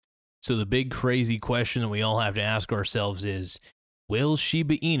So the big crazy question that we all have to ask ourselves is, will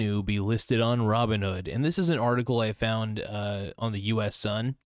Shiba Inu be listed on Robinhood? And this is an article I found on the U.S.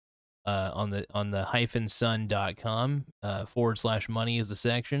 Sun, on the -sun.com /money is the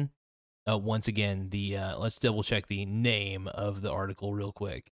section. Once again, let's double check the name of the article real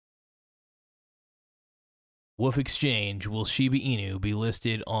quick. Wolf Exchange, will Shiba Inu be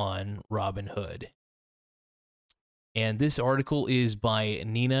listed on Robinhood? And this article is by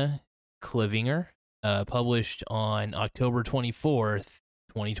Nina Klivinger, published on October 24th,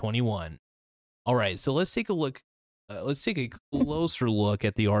 2021. All right, so let's take a look. Let's take a closer look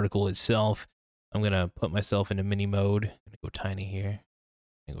at the article itself. I'm going to put myself into mini mode. I'm going to go tiny here.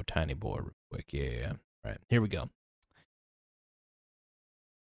 I'm going to go tiny boy real quick. Yeah. All right, here we go.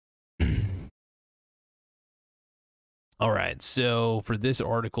 All right, so for this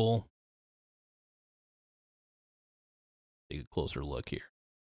article, take a closer look here.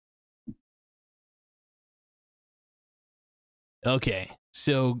 Okay,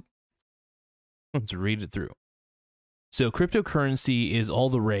 so let's read it through. So cryptocurrency is all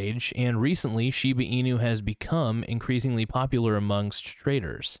the rage, and recently Shiba Inu has become increasingly popular amongst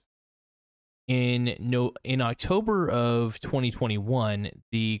traders. In October of 2021,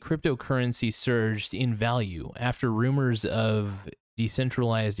 the cryptocurrency surged in value after rumors of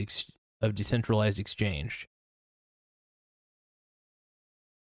decentralized exchange.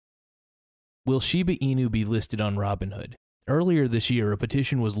 Will Shiba Inu be listed on Robinhood? Earlier this year, a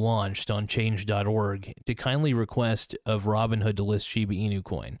petition was launched on change.org to kindly request of Robinhood to list Shiba Inu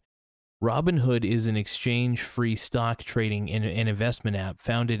coin. Robinhood is an exchange-free stock trading and investment app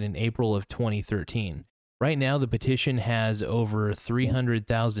founded in April of 2013. Right now, the petition has over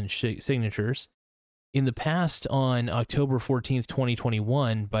 300,000 signatures. In the past, on October 14th,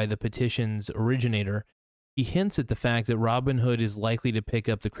 2021, by the petition's originator, he hints at the fact that Robinhood is likely to pick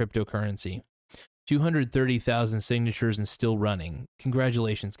up the cryptocurrency. 230,000 signatures and still running.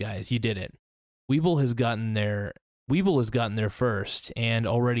 Congratulations, guys, you did it. Webull has gotten there first and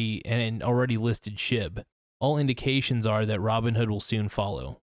already listed SHIB. All indications are that Robinhood will soon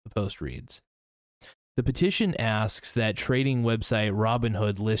follow, the post reads. The petition asks that trading website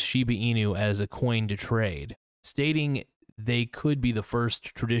Robinhood list Shiba Inu as a coin to trade, stating they could be the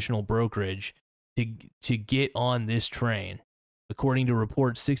first traditional brokerage to get on this train. According to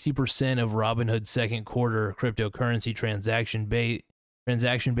reports, 60% of Robinhood's second quarter cryptocurrency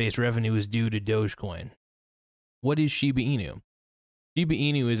transaction-based revenue is due to Dogecoin. What is Shiba Inu? Shiba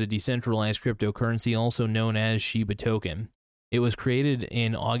Inu is a decentralized cryptocurrency also known as Shiba Token. It was created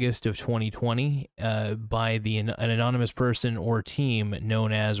in August of 2020 by an anonymous person or team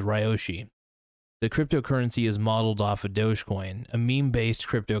known as Ryoshi. The cryptocurrency is modeled off of Dogecoin, a meme-based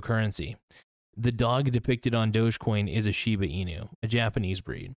cryptocurrency. The dog depicted on Dogecoin is a Shiba Inu, a Japanese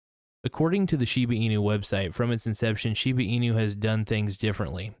breed. According to the Shiba Inu website, from its inception, Shiba Inu has done things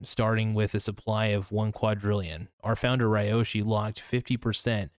differently, starting with a supply of 1 quadrillion. Our founder Ryoshi locked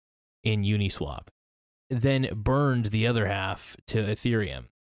 50% in Uniswap, then burned the other half to Ethereum.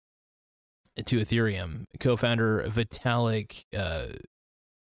 Co-founder Vitalik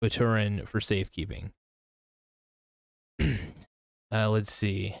Buterin for safekeeping. Let's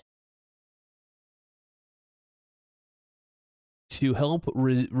see. To help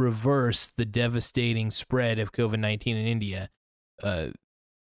reverse the devastating spread of COVID-19 in India, Vitalik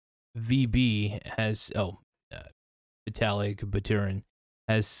Buterin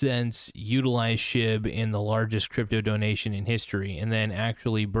has since utilized SHIB in the largest crypto donation in history and then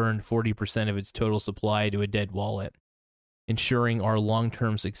actually burned 40% of its total supply to a dead wallet, ensuring our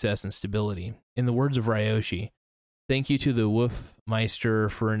long-term success and stability. In the words of Ryoshi, thank you to the Wolfmeister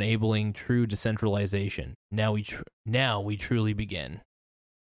for enabling true decentralization. Now we truly begin.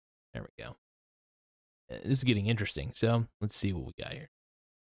 There we go. This is getting interesting. So let's see what we got here.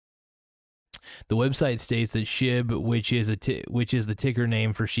 The website states that SHIB, which is the ticker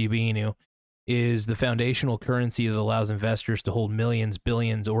name for Shiba Inu, is the foundational currency that allows investors to hold millions,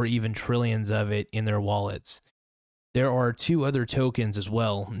 billions, or even trillions of it in their wallets. There are 2 other tokens as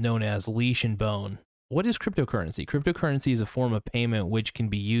well, known as Leash and Bone. What is cryptocurrency? Cryptocurrency is a form of payment which can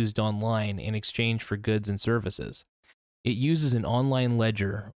be used online in exchange for goods and services. It uses an online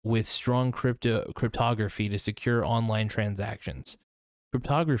ledger with strong cryptography to secure online transactions.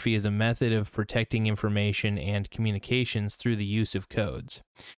 Cryptography is a method of protecting information and communications through the use of codes.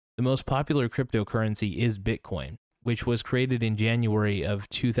 The most popular cryptocurrency is Bitcoin, which was created in January of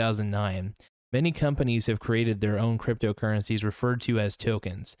 2009. Many companies have created their own cryptocurrencies referred to as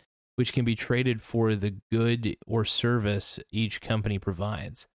tokens, which can be traded for the good or service each company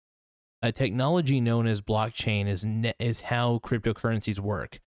provides. A technology known as blockchain is how cryptocurrencies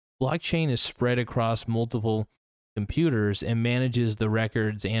work. Blockchain is spread across multiple computers and manages the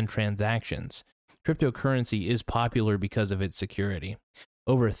records and transactions. Cryptocurrency is popular because of its security.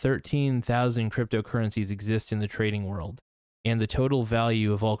 Over 13,000 cryptocurrencies exist in the trading world, and the total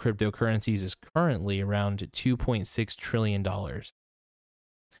value of all cryptocurrencies is currently around $2.6 trillion.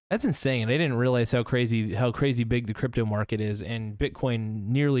 That's insane. I didn't realize how crazy big the crypto market is, and Bitcoin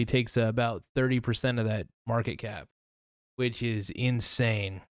nearly takes about 30% of that market cap, which is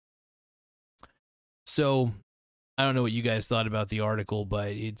insane. So, I don't know what you guys thought about the article,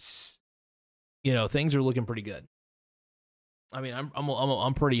 but it's, things are looking pretty good. I mean,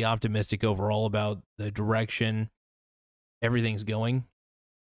 I'm pretty optimistic overall about the direction everything's going,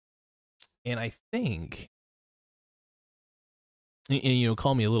 and I think, and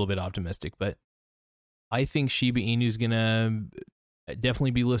call me a little bit optimistic, but I think Shiba Inu is gonna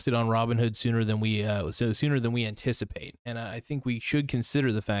definitely be listed on Robinhood sooner than we anticipate, and I think we should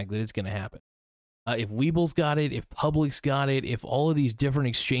consider the fact that it's gonna happen. If Weeble's got it, if Public's got it, if all of these different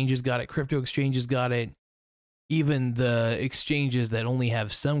exchanges got it, crypto exchanges got it, even the exchanges that only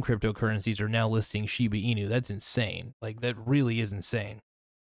have some cryptocurrencies are now listing Shiba Inu. That's insane. Like, that really is insane,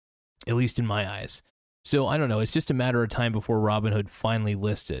 at least in my eyes. So I don't know. It's just a matter of time before Robinhood finally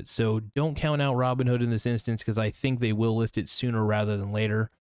lists it. So don't count out Robinhood in this instance, because I think they will list it sooner rather than later.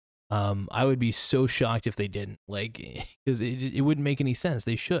 I would be so shocked if they didn't, because it wouldn't make any sense.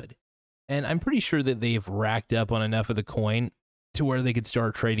 They should. And I'm pretty sure that they've racked up on enough of the coin to where they could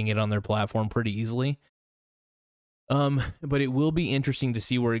start trading it on their platform pretty easily. But it will be interesting to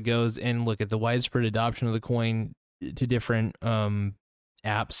see where it goes and look at the widespread adoption of the coin to different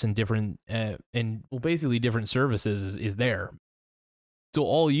apps and different basically different services is there. So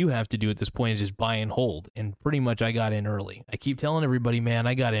all you have to do at this point is just buy and hold. And pretty much I got in early. I keep telling everybody, man,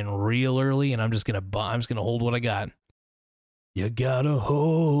 I got in real early, and I'm just gonna hold what I got. You gotta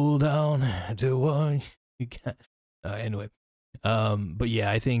hold on to what you got. Anyway, but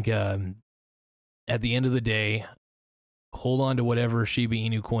yeah, I think at the end of the day, hold on to whatever Shiba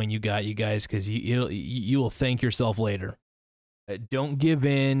Inu coin you got, you guys, because you will thank yourself later. Don't give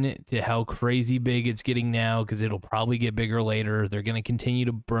in to how crazy big it's getting now, because it'll probably get bigger later. They're going to continue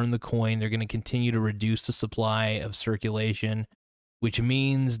to burn the coin. They're going to continue to reduce the supply of circulation, which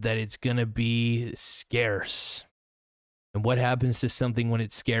means that it's going to be scarce. And what happens to something when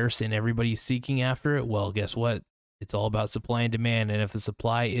it's scarce and everybody's seeking after it? Well, guess what? It's all about supply and demand. And if the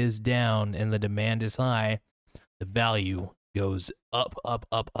supply is down and the demand is high, the value goes up, up,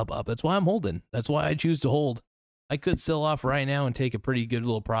 up, up, up. That's why I'm holding. That's why I choose to hold. I could sell off right now and take a pretty good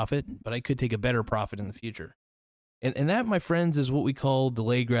little profit, but I could take a better profit in the future. And that, my friends, is what we call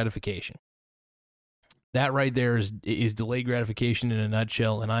delayed gratification. That right there is delayed gratification in a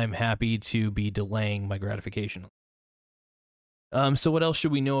nutshell, and I'm happy to be delaying my gratification. So what else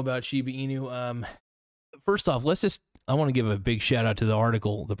should we know about Shiba Inu? First off, I want to give a big shout out to the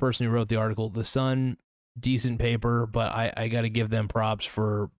article, the person who wrote the article, The Sun. Decent paper, but I got to give them props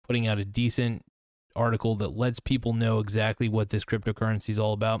for putting out a decent article that lets people know exactly what this cryptocurrency is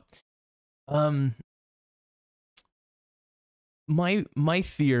all about. My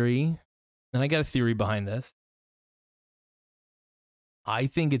theory, and I got a theory behind this. I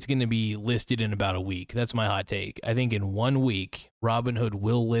think it's going to be listed in about a week. That's my hot take. I think in 1 week, Robinhood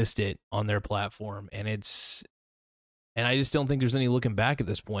will list it on their platform, and I just don't think there's any looking back at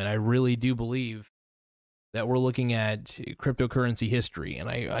this point. I really do believe that we're looking at cryptocurrency history, and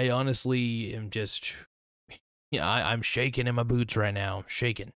I honestly am just, I'm shaking in my boots right now. I'm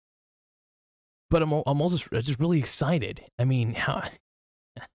shaking, but I'm also just really excited. I mean, I'm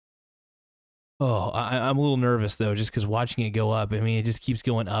a little nervous though, just because watching it go up. I mean, it just keeps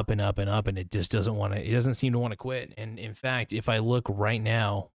going up and up and up, and it just doesn't seem to want to quit. And in fact, if I look right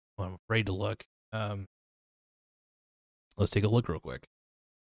now, well, I'm afraid to look. Let's take a look real quick.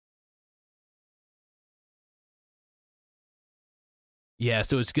 Yeah,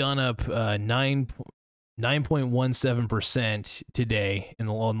 so it's gone up 9.17% today in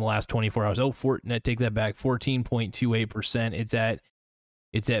the last 24 hours. Take that back, 14.28%.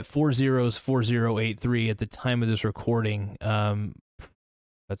 It's at 4083 at the time of this recording.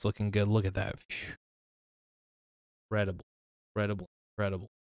 That's looking good. Look at that. Incredible.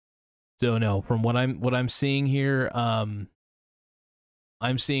 So no, from what I'm seeing here, I'm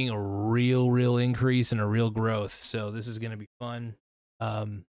seeing a real increase and a real growth. So this is going to be fun. I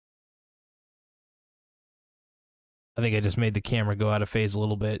think I just made the camera go out of phase a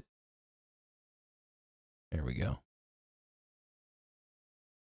little bit. There we go.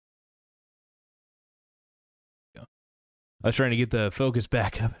 I was trying to get the focus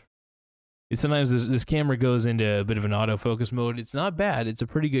back up. Sometimes this camera goes into a bit of an autofocus mode. It's not bad. It's a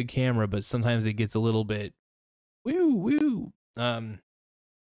pretty good camera, but sometimes it gets a little bit woo. But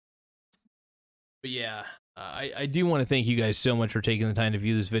yeah, I do want to thank you guys so much for taking the time to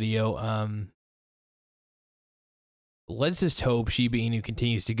view this video. Let's just hope Shiba Inu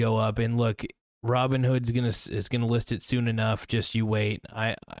continues to go up. And look, Robinhood's is gonna list it soon enough. Just you wait.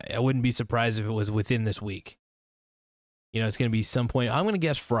 I wouldn't be surprised if it was within this week. You know, it's gonna be some point. I'm gonna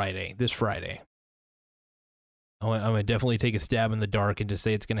guess Friday. This Friday. I'm gonna definitely take a stab in the dark and just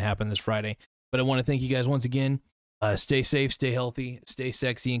say it's gonna happen this Friday. But I want to thank you guys once again. Stay safe, stay healthy, stay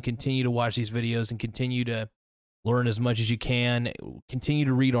sexy, and continue to watch these videos and continue to learn as much as you can. Continue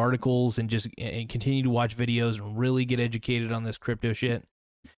to read articles and continue to watch videos and really get educated on this crypto shit.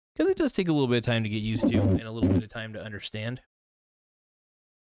 Because it does take a little bit of time to get used to and a little bit of time to understand.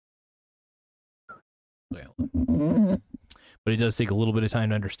 But it does take a little bit of time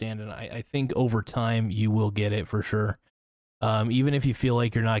to understand, and I think over time you will get it for sure. Even if you feel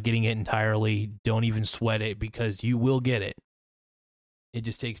like you're not getting it entirely, don't even sweat it, because you will get it. It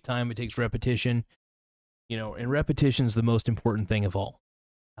just takes time. It takes repetition. You know, and repetition is the most important thing of all.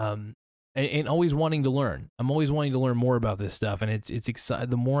 And always wanting to learn. I'm always wanting to learn more about this stuff, and it's exciting.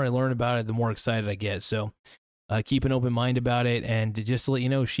 The more I learn about it, the more excited I get. So keep an open mind about it, and just to let you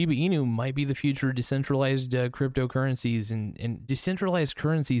know, Shiba Inu might be the future of decentralized cryptocurrencies, and decentralized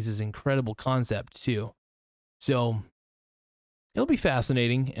currencies is an incredible concept too. So it'll be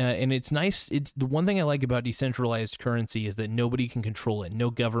fascinating, and it's nice. It's the one thing I like about decentralized currency is that nobody can control it. No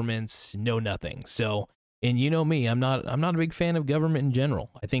governments, no nothing. So, and you know me, I'm not a big fan of government in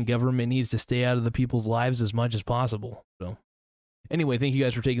general. I think government needs to stay out of the people's lives as much as possible. So anyway, thank you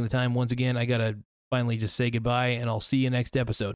guys for taking the time. Once again, I gotta finally just say goodbye, and I'll see you next episode.